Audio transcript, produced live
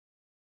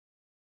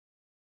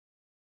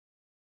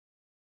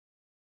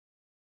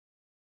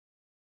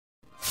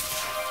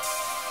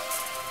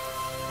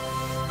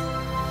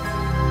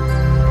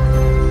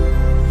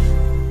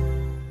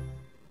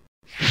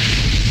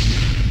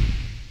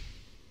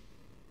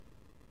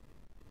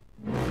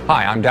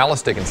Hi, I'm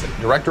Dallas Dickinson,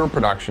 Director of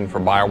Production for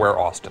BioWare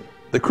Austin.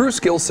 The crew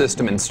skills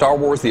system in Star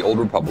Wars The Old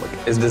Republic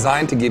is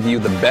designed to give you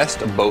the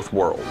best of both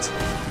worlds.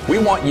 We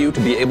want you to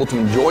be able to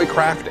enjoy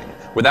crafting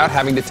without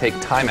having to take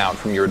time out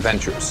from your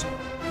adventures.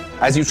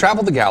 As you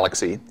travel the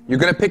galaxy, you're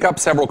going to pick up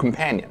several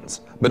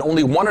companions, but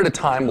only one at a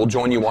time will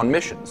join you on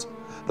missions.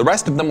 The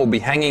rest of them will be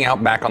hanging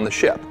out back on the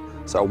ship,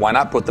 so why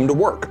not put them to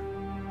work?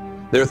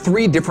 There are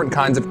 3 different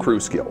kinds of crew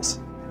skills: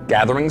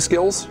 gathering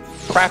skills,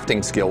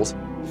 crafting skills,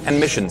 and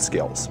mission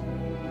skills.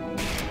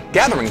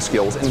 Gathering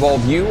skills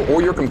involve you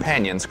or your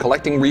companions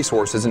collecting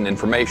resources and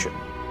information.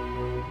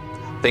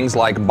 Things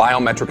like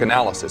biometric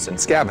analysis and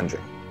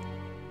scavenging.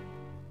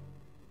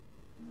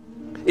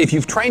 If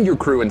you've trained your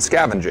crew in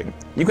scavenging,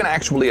 you can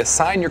actually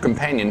assign your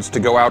companions to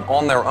go out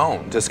on their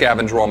own to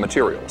scavenge raw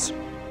materials.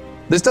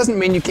 This doesn't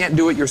mean you can't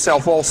do it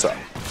yourself also.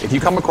 If you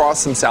come across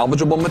some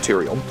salvageable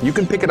material, you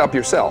can pick it up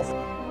yourself.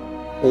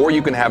 Or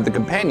you can have the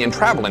companion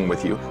traveling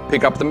with you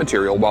pick up the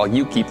material while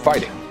you keep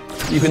fighting.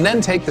 You can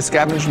then take the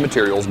scavenged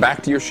materials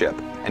back to your ship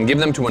and give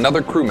them to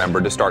another crew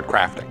member to start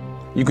crafting.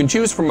 You can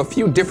choose from a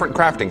few different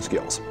crafting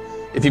skills.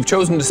 If you've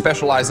chosen to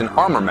specialize in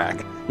armor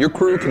mech, your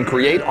crew can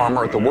create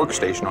armor at the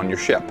workstation on your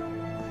ship.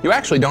 You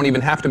actually don't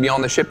even have to be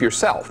on the ship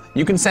yourself.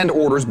 You can send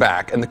orders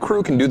back and the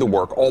crew can do the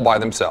work all by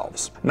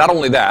themselves. Not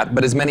only that,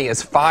 but as many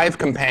as 5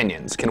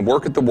 companions can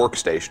work at the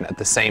workstation at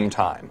the same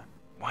time.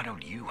 Why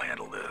don't you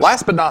handle this?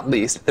 Last but not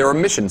least, there are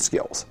mission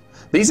skills.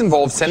 These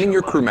involve sending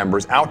your crew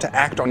members out to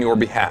act on your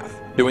behalf,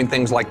 doing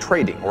things like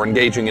trading or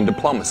engaging in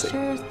diplomacy.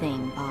 Sure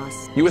thing,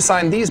 boss. You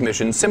assign these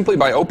missions simply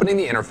by opening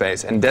the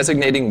interface and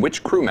designating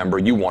which crew member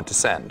you want to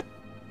send.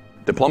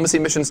 Diplomacy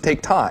missions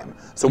take time,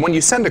 so when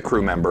you send a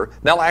crew member,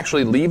 they'll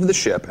actually leave the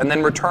ship and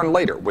then return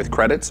later with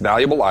credits,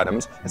 valuable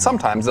items, and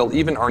sometimes they'll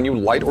even earn you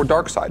light or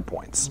dark side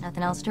points.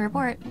 Nothing else to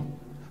report.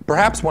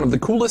 Perhaps one of the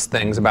coolest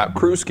things about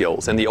crew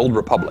skills in the Old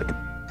Republic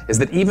is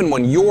that even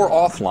when you're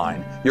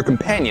offline, your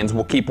companions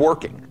will keep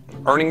working,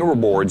 earning the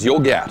rewards you'll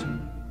get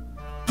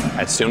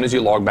as soon as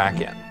you log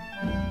back in.